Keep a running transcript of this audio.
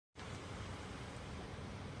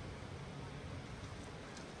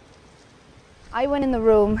I went in the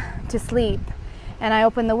room to sleep, and I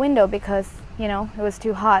opened the window because, you know, it was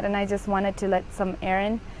too hot and I just wanted to let some air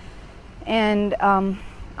in. And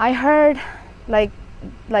I heard like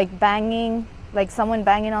banging, like someone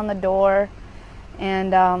banging on the door,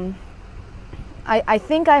 and I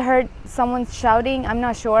think I heard someone shouting. I'm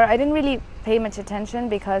not sure. I didn't really pay much attention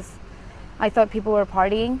because I thought people were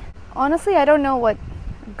partying. Honestly, I don't know what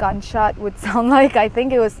gunshot would sound like. I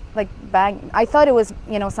think it was like bang. I thought it was,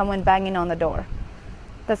 you know, someone banging on the door.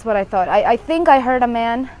 That's what I thought. I think I heard a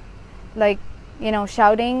man, like, you know,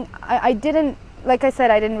 shouting. I didn't, like I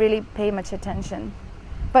said, I didn't really pay much attention.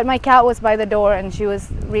 But my cat was by the door and she was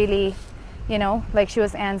really, you know, like she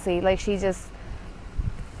was antsy. Like she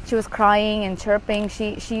was crying and chirping.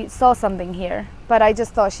 She saw something here. But I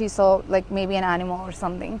just thought she saw like maybe an animal or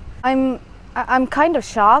something. I'm kind of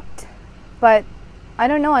shocked, but I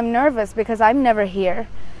don't know, I'm nervous because I'm never here.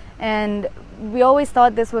 And we always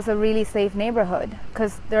thought this was a really safe neighborhood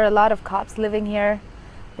because there are a lot of cops living here.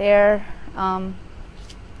 They're,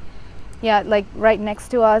 yeah, like right next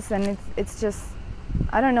to us, and it's just,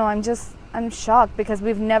 I don't know, I'm shocked because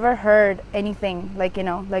we've never heard anything, like, you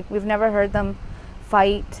know, like we've never heard them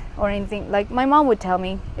fight or anything. Like my mom would tell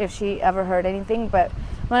me if she ever heard anything, but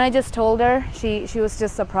when I just told her, she was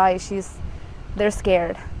just surprised. They're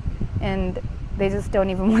scared and they just don't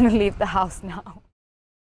even want to leave the house now.